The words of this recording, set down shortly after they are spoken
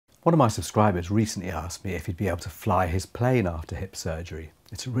One of my subscribers recently asked me if he'd be able to fly his plane after hip surgery.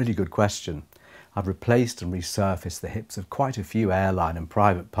 It's a really good question. I've replaced and resurfaced the hips of quite a few airline and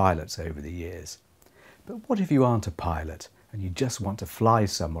private pilots over the years. But what if you aren't a pilot and you just want to fly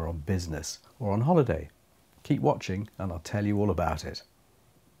somewhere on business or on holiday? Keep watching and I'll tell you all about it.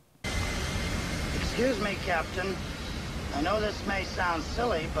 Excuse me, Captain. I know this may sound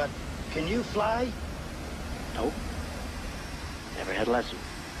silly, but can you fly? Nope. Never had a lesson.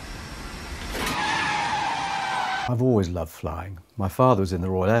 I've always loved flying. My father was in the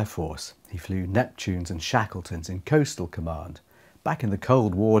Royal Air Force. He flew Neptunes and Shackletons in Coastal Command. Back in the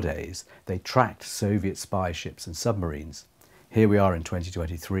Cold War days, they tracked Soviet spy ships and submarines. Here we are in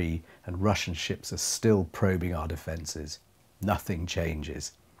 2023 and Russian ships are still probing our defences. Nothing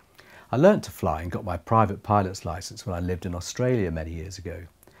changes. I learnt to fly and got my private pilot's licence when I lived in Australia many years ago.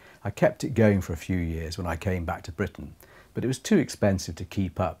 I kept it going for a few years when I came back to Britain, but it was too expensive to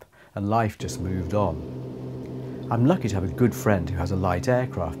keep up and life just moved on. I'm lucky to have a good friend who has a light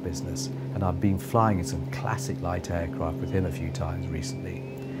aircraft business, and I've been flying in some classic light aircraft with him a few times recently.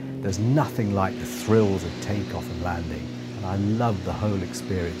 There's nothing like the thrills of takeoff and landing, and I love the whole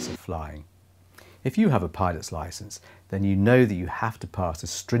experience of flying. If you have a pilot's licence, then you know that you have to pass a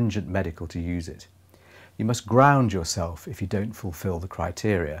stringent medical to use it. You must ground yourself if you don't fulfil the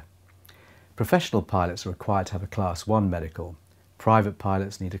criteria. Professional pilots are required to have a Class 1 medical. Private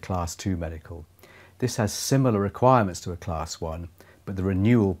pilots need a Class 2 medical. This has similar requirements to a Class 1, but the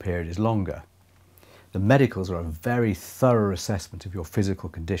renewal period is longer. The medicals are a very thorough assessment of your physical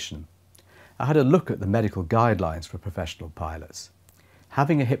condition. I had a look at the medical guidelines for professional pilots.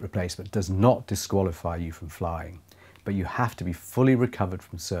 Having a hip replacement does not disqualify you from flying, but you have to be fully recovered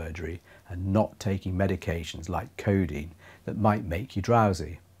from surgery and not taking medications like codeine that might make you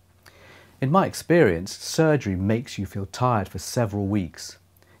drowsy. In my experience, surgery makes you feel tired for several weeks.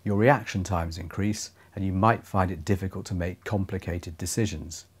 Your reaction times increase and you might find it difficult to make complicated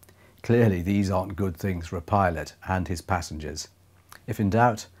decisions. Clearly, these aren't good things for a pilot and his passengers. If in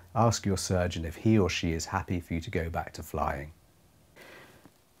doubt, ask your surgeon if he or she is happy for you to go back to flying.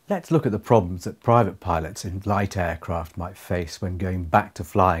 Let's look at the problems that private pilots in light aircraft might face when going back to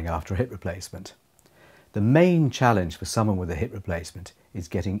flying after a hip replacement. The main challenge for someone with a hip replacement is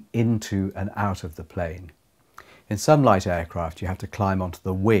getting into and out of the plane. In some light aircraft, you have to climb onto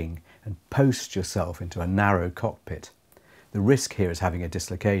the wing and post yourself into a narrow cockpit. The risk here is having a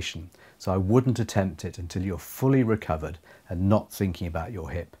dislocation, so I wouldn't attempt it until you're fully recovered and not thinking about your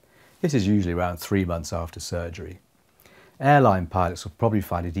hip. This is usually around 3 months after surgery. Airline pilots will probably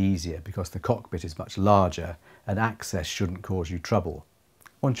find it easier because the cockpit is much larger and access shouldn't cause you trouble.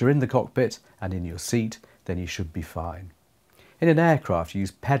 Once you're in the cockpit and in your seat, then you should be fine. In an aircraft, you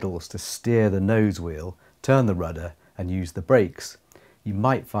use pedals to steer the nose wheel, turn the rudder and use the brakes. You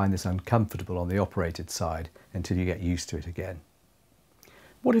might find this uncomfortable on the operated side until you get used to it again.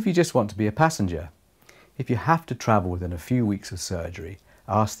 What if you just want to be a passenger? If you have to travel within a few weeks of surgery,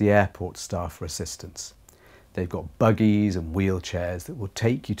 ask the airport staff for assistance. They've got buggies and wheelchairs that will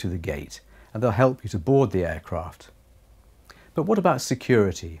take you to the gate and they'll help you to board the aircraft. But what about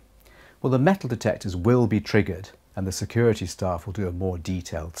security? Well, the metal detectors will be triggered and the security staff will do a more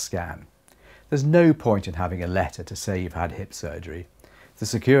detailed scan. There's no point in having a letter to say you've had hip surgery. The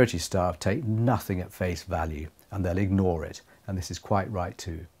security staff take nothing at face value and they'll ignore it, and this is quite right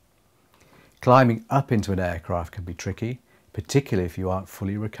too. Climbing up into an aircraft can be tricky, particularly if you aren't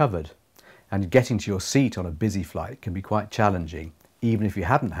fully recovered. And getting to your seat on a busy flight can be quite challenging, even if you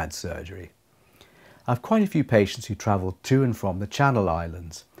hadn't had surgery. I have quite a few patients who travel to and from the Channel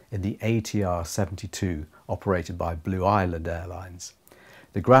Islands in the ATR 72 operated by Blue Island Airlines.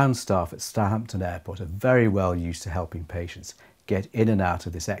 The ground staff at Southampton Airport are very well used to helping patients get in and out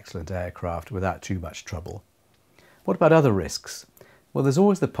of this excellent aircraft without too much trouble. What about other risks? Well, there's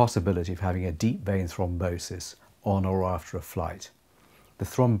always the possibility of having a deep vein thrombosis on or after a flight. The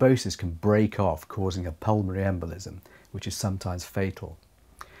thrombosis can break off, causing a pulmonary embolism, which is sometimes fatal.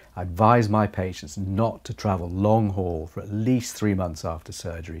 I advise my patients not to travel long haul for at least 3 months after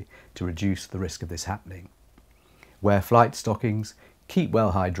surgery to reduce the risk of this happening. Wear flight stockings, keep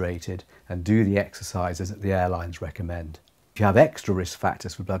well hydrated and do the exercises that the airlines recommend. If you have extra risk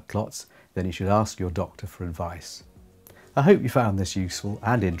factors for blood clots, then you should ask your doctor for advice. I hope you found this useful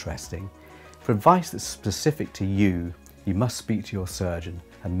and interesting. For advice that's specific to you, you must speak to your surgeon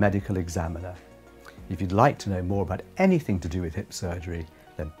and medical examiner. If you'd like to know more about anything to do with hip surgery,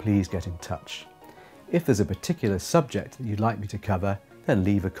 then please get in touch. If there's a particular subject that you'd like me to cover, then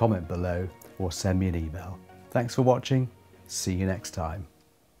leave a comment below or send me an email. Thanks for watching. See you next time.